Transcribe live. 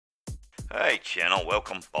Hey channel,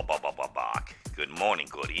 welcome back. Good morning,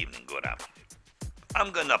 good evening, good afternoon.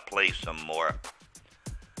 I'm gonna play some more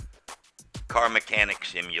Car Mechanic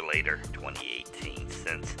Simulator 2018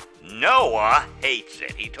 since Noah hates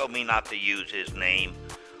it. He told me not to use his name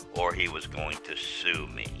or he was going to sue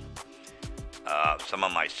me. Some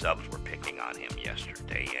of my subs were picking on him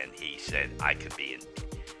yesterday and he said I could be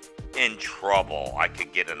in trouble. I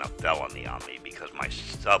could get in a felony on me because my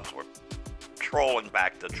subs were trolling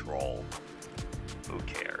back the troll. Who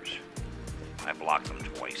cares? I blocked them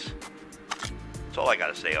twice. That's all I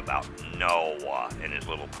gotta say about Noah and his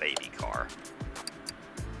little baby car.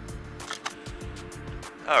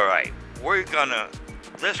 Alright,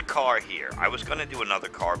 this car here, I was gonna do another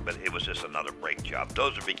car, but it was just another brake job.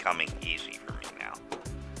 Those are becoming easy for me now.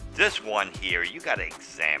 This one here, you gotta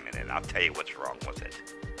examine it. I'll tell you what's wrong with it.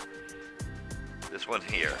 This one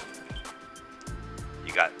here,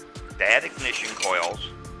 you got Bad Ignition Coils.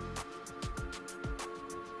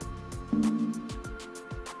 I'm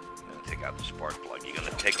going to take out the spark plug. You're going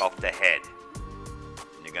to take off the head.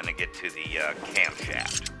 And you're going to get to the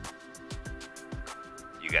camshaft.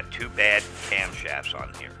 You got two bad camshafts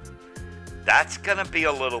on here. That's going to be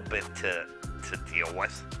a little bit to deal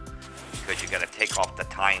with. Because you got to take off the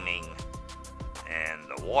timing and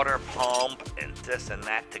the water pump and this and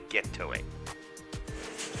that to get to it.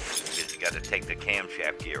 Because you got to take the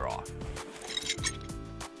camshaft gear off.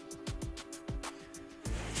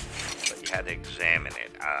 But you had to examine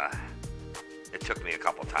it. It took me a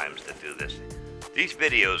couple times to do this.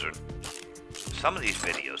 Some of these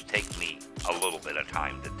videos take me a little bit of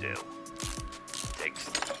time to do. It takes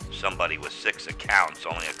somebody with 6 accounts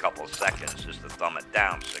only a couple of seconds just to thumb it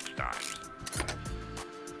down 6 times.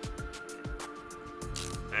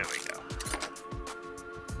 There we go.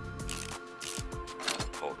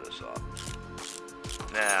 Pull this off.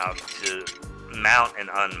 Now, to mount and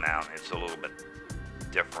unmount, it's a little bit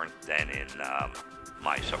different than in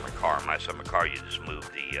my summer car. My summer car, you just move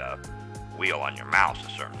the wheel on your mouse a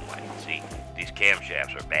certain way. See, these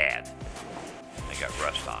camshafts are bad. They got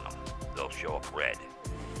rust on them. They'll show up red.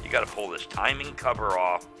 You got to pull this timing cover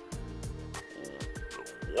off,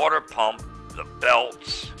 the water pump, the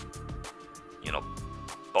belts, you know,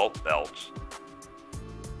 both belts,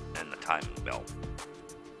 and the timing belt.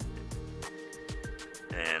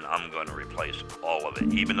 And I'm going to replace all of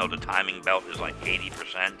it. Even though the timing belt is like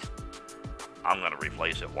 80%, I'm going to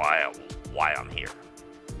replace it while I'm here.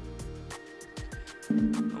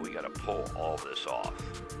 We got to pull all this off.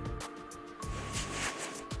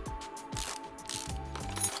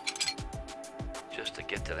 Just to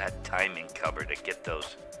get to that timing cover, to get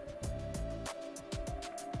those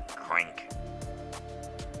crank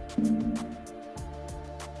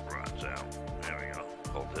rods out. There we go.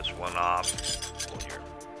 Pull this one off.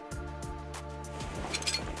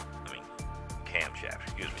 Camshaft,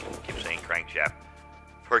 excuse me. I keep saying crankshaft.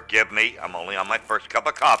 Forgive me, I'm only on my first cup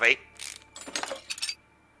of coffee.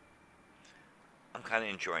 I'm kind of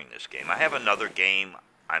enjoying this game. I have another game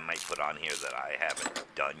I might put on here that I haven't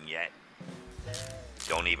done yet.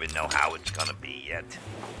 Don't even know how it's going to be yet.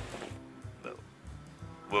 But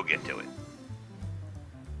we'll get to it.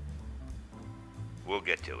 We'll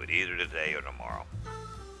get to it either today or tomorrow.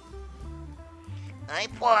 I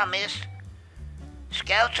promise.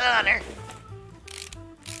 Scout's honor.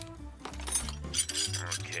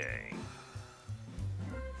 Okay.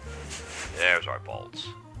 There's our bolts.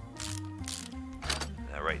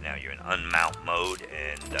 Now, right now you're in unmount mode,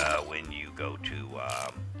 and when you go to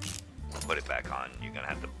put it back on, you're gonna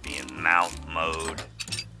have to be in mount mode.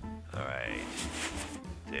 All right.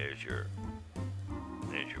 There's your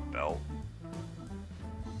belt.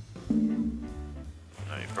 All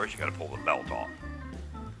right. First, you gotta pull the belt off.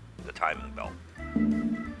 The timing belt.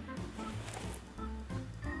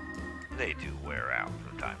 They do wear out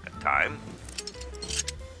from time to time.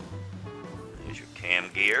 There's your cam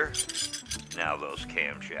gear. Now those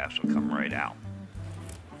camshafts will come right out.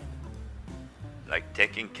 Like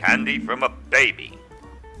taking candy from a baby.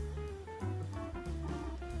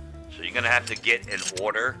 So you're going to have to get and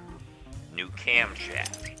order new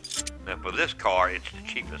camshaft. Now for this car, it's the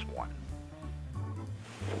cheapest one.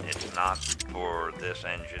 It's not for this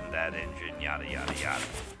engine, that engine, yada, yada, yada.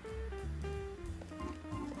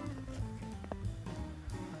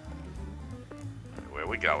 Where are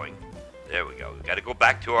we going? There we go. We got to go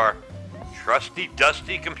back to our trusty,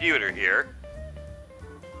 dusty computer here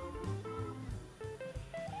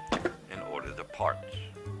and order the parts.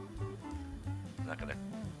 I'm not going to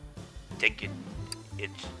take it.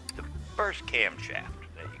 It's the first camshaft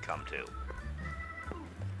that you come to.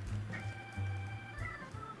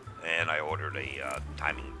 And I ordered a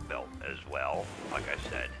timing belt as well, like I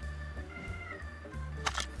said.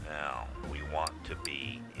 to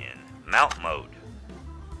be in mount mode.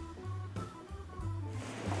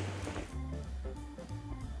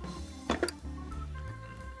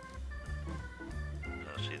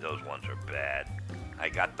 See, those ones are bad. I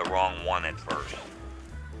got the wrong one at first.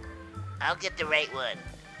 I'll get the right one.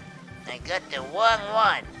 I got the wrong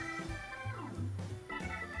one.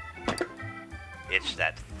 It's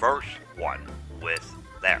that first one with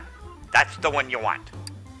there. That's the one you want.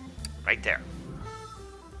 Right there.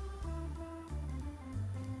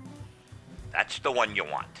 That's the one you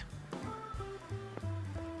want.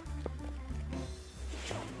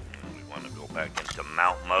 We want to go back into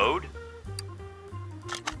mount mode.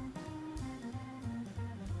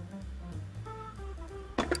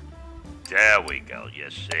 There we go, you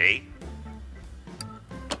see?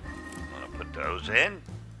 I'm going to put those in.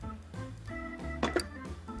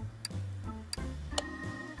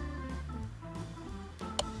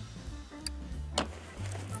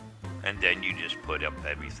 And then you just put up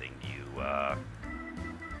everything you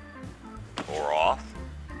tore off.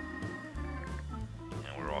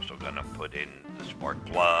 And we're also going to put in the spark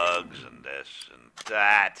plugs and this and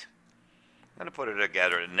that. I'm going to put it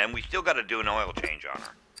together, and then we still got to do an oil change on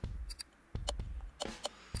her.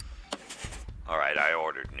 Alright, I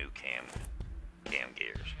ordered new cam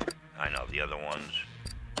gears. I know the other ones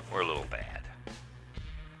were a little bad.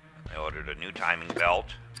 I ordered a new timing belt.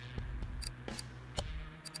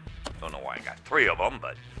 Don't know why I got 3 of them,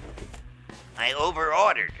 but I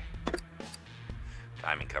over-ordered.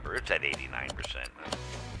 Timing cover, it's at 89%.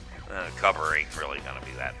 The cover ain't really going to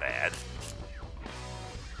be that bad.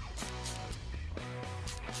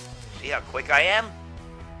 See how quick I am?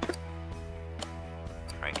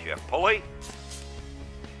 Camshaft pulley.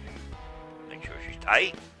 Make sure she's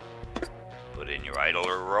tight. Put in your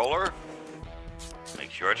idler roller.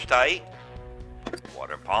 Make sure it's tight.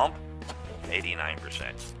 Water pump.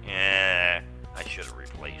 89%. Yeah, I should have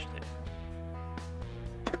replaced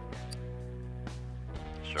it.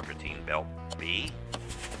 Serpentine belt B.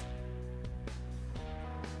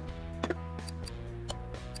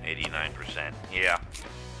 89%. Yeah.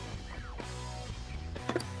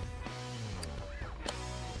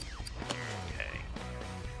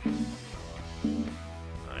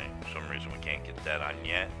 That on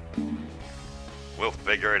yet. We'll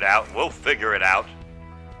figure it out. We'll figure it out.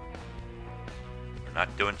 We're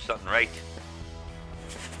not doing something right.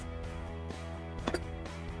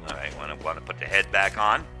 Alright, want to put the head back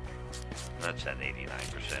on. That's at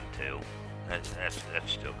 89% too. That's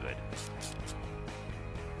still good.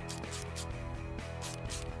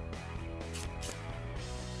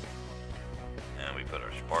 And we put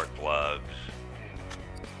our spark plugs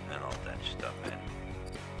and all that stuff in.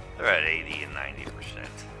 They're at 80 and 90%.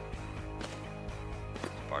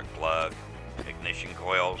 Spark plug, ignition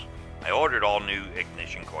coils. I ordered all new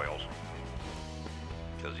ignition coils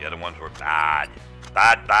because the other ones were bad.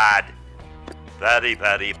 Bad. Very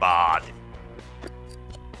bad.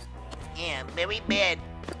 Yeah, very bad.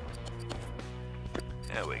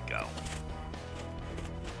 There we go.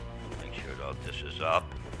 Make sure that this is up.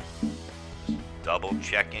 Double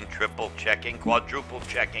checking, triple checking, quadruple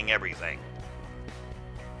checking everything.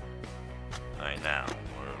 Alright, now,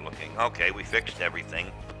 we're looking. Okay, we fixed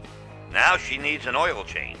everything. Now she needs an oil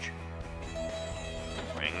change.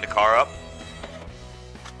 Bring the car up.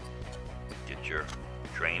 Get your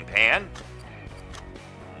drain pan.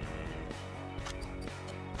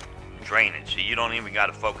 Drain it. See, you don't even got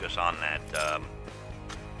to focus on that,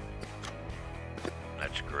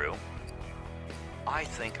 that screw. I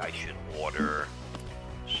think I should order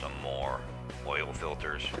some more oil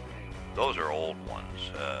filters. Those are old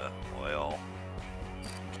ones. Oil.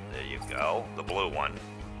 There you go. The blue one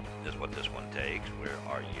is what this one takes. Where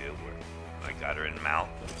are you? I got her in mount.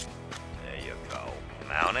 There you go.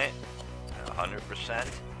 Mount it. 100%.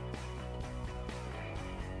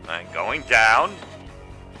 Alright, going down.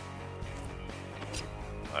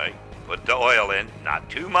 Alright, put the oil in. Not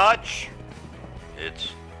too much.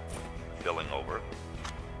 It's filling over.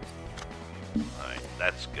 Alright,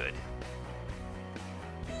 that's good.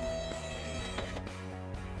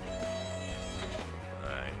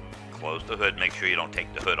 Close the hood. Make sure you don't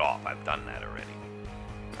take the hood off. I've done that already.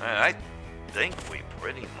 I think we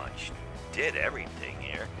pretty much did everything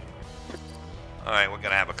here. Alright, we're going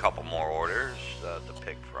to have a couple more orders to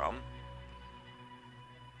pick from.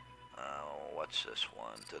 What's this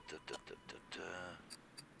one?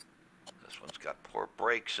 This one's got poor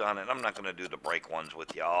brakes on it. I'm not going to do the brake ones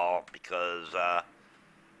with y'all because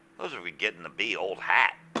those are getting to be old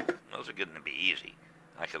hat. Those are getting to be easy.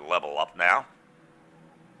 I could level up now.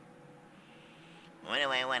 What do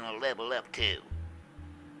I want to level up to?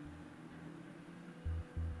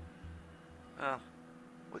 Well,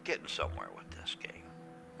 we're getting somewhere with this game.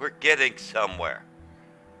 We're getting somewhere.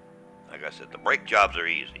 Like I said, the brake jobs are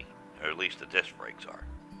easy. Or at least the disc brakes are.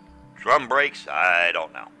 Drum brakes, I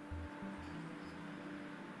don't know.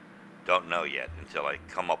 Don't know yet until I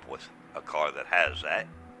come up with a car that has that.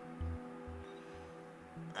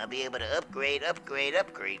 I'll be able to upgrade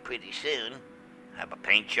pretty soon. Have a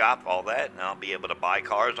paint shop, all that, and I'll be able to buy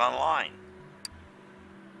cars online.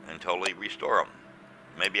 And totally restore them.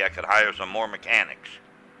 Maybe I could hire some more mechanics.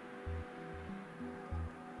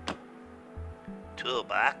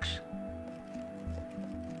 Toolbox.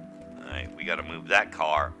 Alright, we gotta move that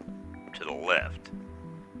car to the left.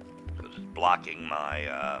 Because it's blocking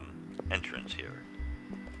my entrance here.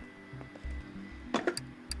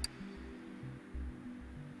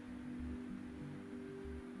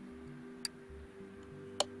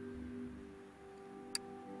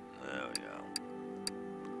 There we go.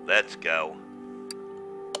 Let's go.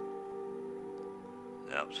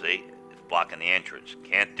 Now, see? It's blocking the entrance.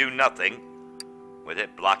 Can't do nothing with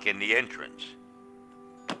it blocking the entrance.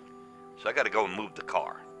 So I gotta go and move the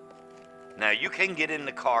car. Now, you can get in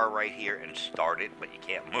the car right here and start it, but you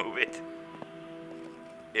can't move it.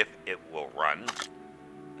 If it will run.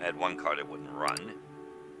 I had one car that wouldn't run.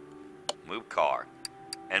 Move car.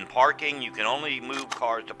 And parking, you can only move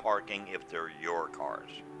cars to parking if they're your cars.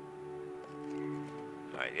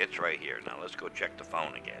 Alright, it's right here. Now, let's go check the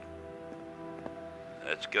phone again.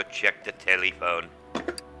 Let's go check the telephone.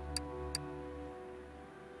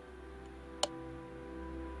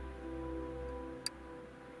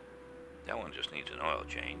 That one just needs an oil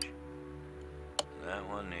change. That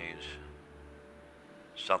one needs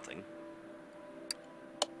something.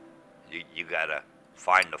 You gotta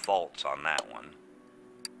find the faults on that one.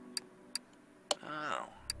 Oh.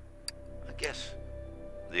 I guess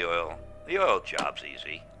the oil job's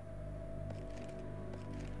easy.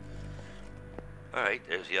 Alright,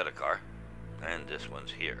 there's the other car. And this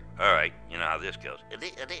one's here. Alright, you know how this goes.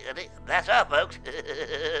 That's all, folks.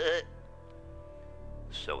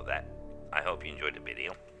 So with that, I hope you enjoyed the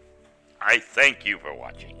video. I thank you for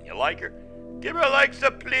watching. You like her? Give her a like,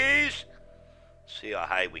 so please. See how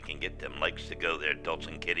high we can get them likes to go there, adults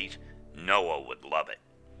and kiddies. Noah would love it.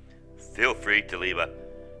 Feel free to leave a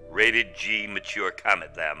rated G mature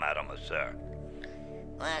comment there, madam or sir.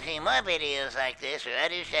 Want to see more videos like this or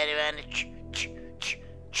others that are on the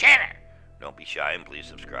channel? Don't be shy and please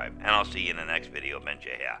subscribe. And I'll see you in the next video.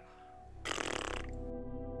 Benja here.